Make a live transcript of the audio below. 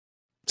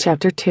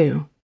Chapter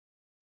 2.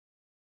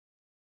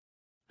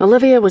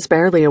 Olivia was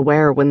barely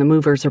aware when the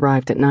movers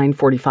arrived at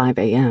 9:45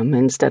 a.m.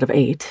 instead of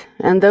 8,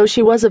 and though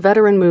she was a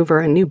veteran mover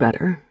and knew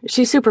better,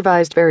 she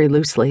supervised very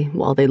loosely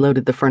while they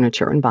loaded the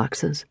furniture in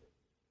boxes.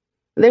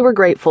 They were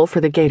grateful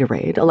for the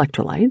Gatorade,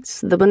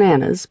 electrolytes, the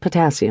bananas,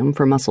 potassium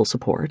for muscle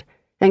support,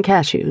 and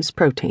cashews,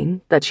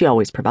 protein, that she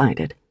always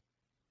provided.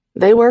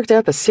 They worked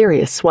up a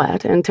serious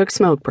sweat and took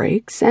smoke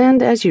breaks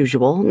and, as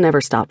usual,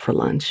 never stopped for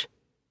lunch.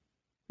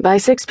 By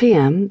 6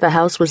 p.m., the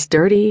house was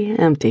dirty,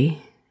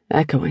 empty,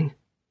 echoing.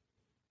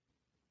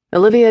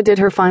 Olivia did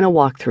her final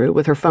walkthrough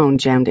with her phone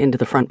jammed into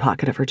the front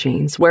pocket of her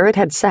jeans, where it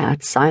had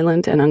sat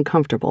silent and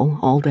uncomfortable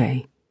all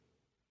day.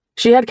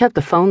 She had kept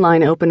the phone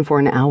line open for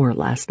an hour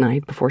last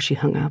night before she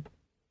hung up.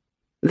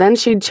 Then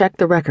she'd checked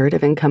the record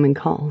of incoming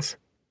calls.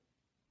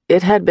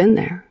 It had been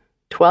there,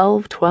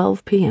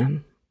 12:12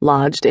 p.m.,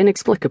 lodged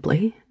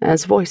inexplicably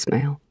as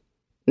voicemail.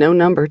 No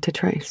number to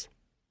trace.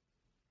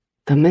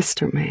 The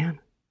Mr. Man.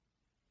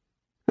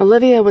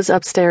 Olivia was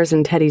upstairs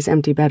in Teddy's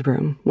empty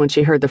bedroom when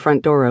she heard the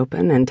front door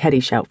open and Teddy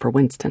shout for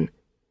Winston.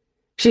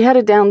 She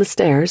headed down the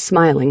stairs,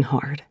 smiling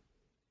hard.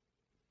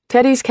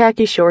 Teddy's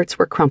khaki shorts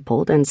were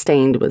crumpled and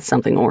stained with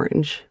something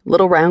orange,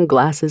 little round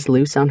glasses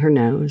loose on her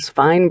nose,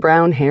 fine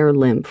brown hair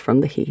limp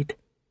from the heat.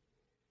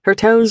 Her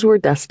toes were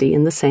dusty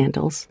in the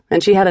sandals,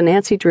 and she had a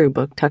Nancy Drew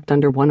book tucked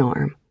under one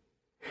arm.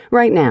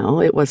 Right now,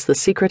 it was The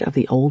Secret of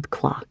the Old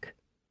Clock.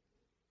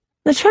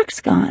 "The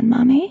truck's gone,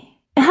 Mommy.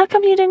 How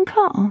come you didn't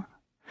call?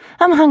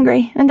 I'm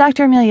hungry, and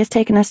Dr. Amelia's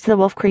taken us to the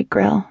Wolf Creek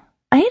Grill.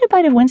 I ate a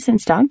bite of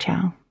Winston's dog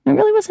chow. It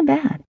really wasn't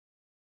bad."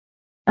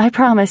 I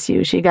promise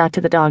you she got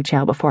to the dog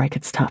chow before I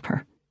could stop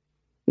her.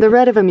 The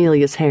red of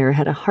Amelia's hair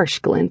had a harsh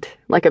glint,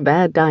 like a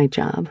bad dye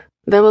job,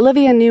 though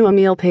Olivia knew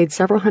Emile paid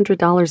several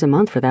 $100s a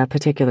month for that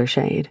particular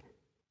shade.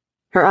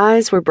 Her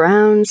eyes were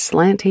brown,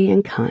 slanty,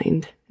 and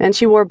kind, and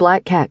she wore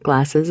black cat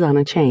glasses on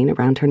a chain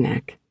around her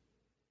neck.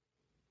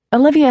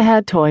 Olivia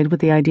had toyed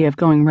with the idea of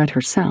going red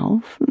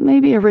herself,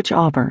 maybe a rich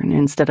auburn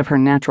instead of her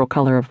natural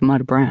color of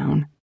mud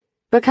brown.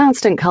 But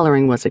constant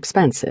coloring was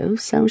expensive,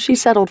 so she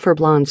settled for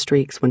blonde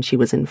streaks when she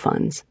was in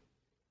funds.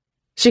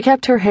 She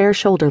kept her hair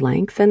shoulder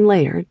length and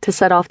layered to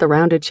set off the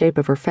rounded shape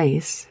of her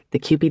face, the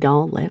Cupid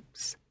doll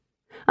lips.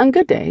 On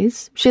good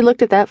days, she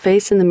looked at that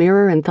face in the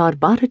mirror and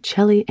thought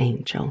Botticelli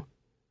angel.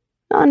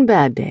 On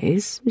bad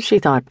days, she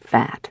thought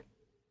fat.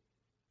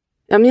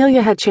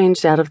 Amelia had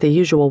changed out of the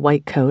usual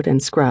white coat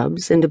and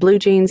scrubs into blue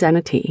jeans and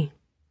a tee.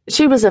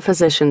 She was a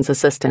physician's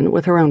assistant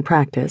with her own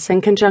practice in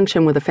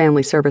conjunction with a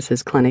family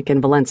services clinic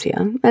in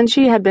Valencia, and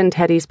she had been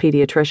Teddy's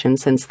pediatrician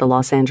since the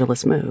Los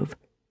Angeles move.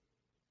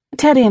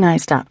 "Teddy and I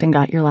stopped and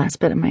got your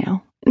last bit of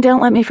mail.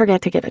 Don't let me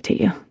forget to give it to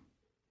you."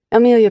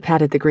 Amelia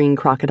patted the green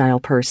crocodile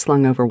purse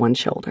slung over one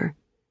shoulder.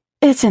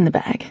 "It's in the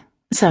bag.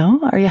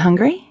 So, are you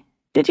hungry?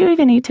 Did you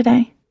even eat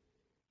today?"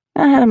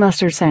 "I had a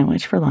mustard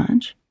sandwich for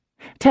lunch.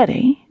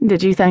 Teddy,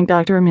 did you thank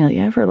Dr.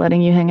 Amelia for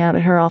letting you hang out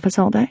at her office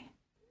all day?"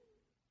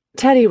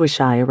 Teddy was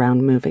shy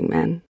around moving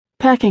men.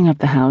 Packing up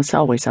the house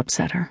always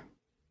upset her.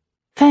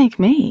 "Thank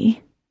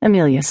me,"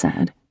 Amelia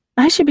said.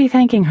 "I should be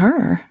thanking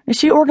her.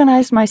 She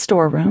organized my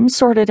storeroom,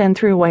 sorted and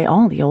threw away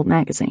all the old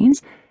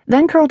magazines,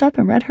 then curled up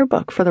and read her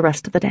book for the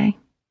rest of the day.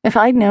 If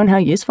I'd known how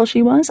useful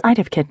she was, I'd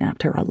have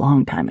kidnapped her a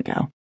long time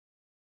ago."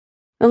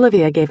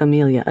 Olivia gave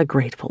Amelia a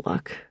grateful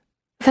look.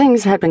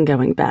 Things had been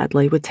going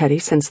badly with Teddy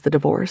since the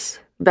divorce,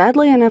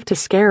 badly enough to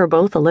scare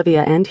both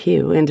Olivia and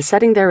Hugh into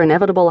setting their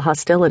inevitable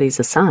hostilities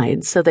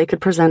aside so they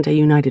could present a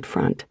united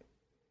front.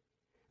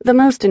 The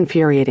most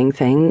infuriating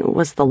thing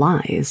was the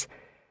lies.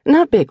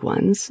 Not big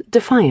ones,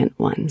 defiant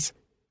ones.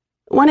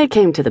 When it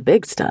came to the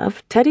big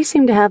stuff, Teddy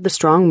seemed to have the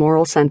strong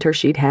moral center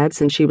she'd had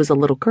since she was a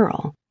little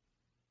girl.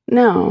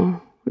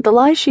 No, the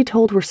lies she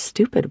told were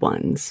stupid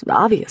ones,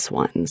 obvious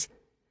ones,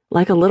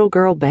 like a little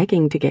girl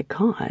begging to get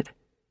caught.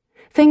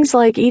 Things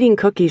like eating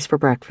cookies for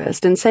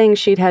breakfast and saying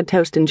she'd had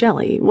toast and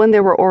jelly when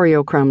there were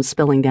Oreo crumbs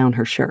spilling down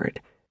her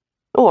shirt.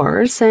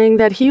 Or saying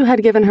that Hugh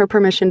had given her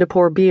permission to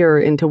pour beer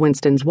into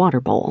Winston's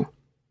water bowl.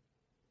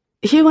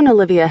 Hugh and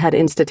Olivia had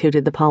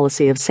instituted the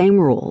policy of same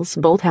rules,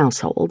 both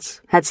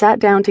households, had sat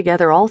down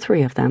together all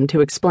three of them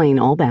to explain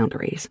all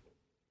boundaries.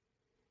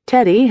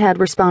 Teddy had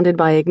responded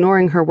by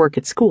ignoring her work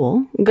at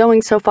school,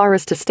 going so far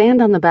as to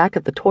stand on the back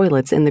of the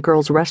toilets in the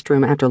girls'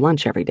 restroom after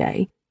lunch every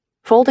day,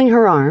 folding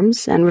her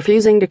arms and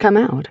refusing to come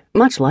out,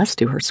 much less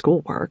do her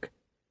schoolwork.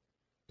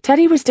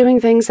 Teddy was doing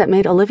things that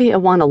made Olivia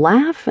want to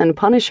laugh and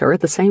punish her at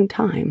the same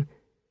time.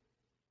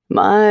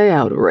 My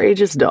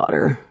outrageous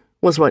daughter,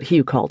 was what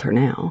Hugh called her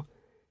now.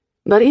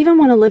 But even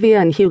when Olivia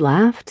and Hugh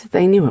laughed,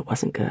 they knew it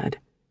wasn't good.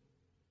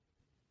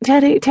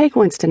 "Teddy, take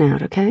Winston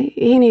out, okay?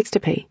 He needs to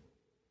pee."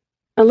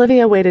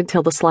 Olivia waited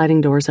till the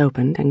sliding doors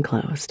opened and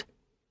closed.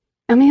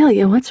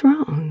 "Amelia, what's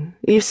wrong?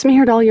 You've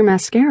smeared all your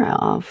mascara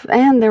off,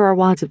 and there are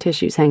wads of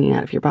tissues hanging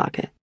out of your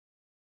pocket."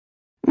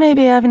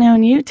 "Maybe I've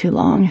known you too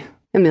long,"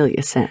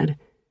 Amelia said.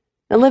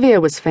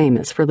 Olivia was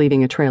famous for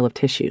leaving a trail of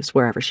tissues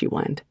wherever she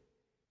went.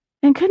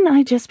 "And couldn't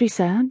I just be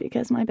sad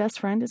because my best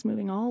friend is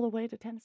moving all the way to Tennessee?"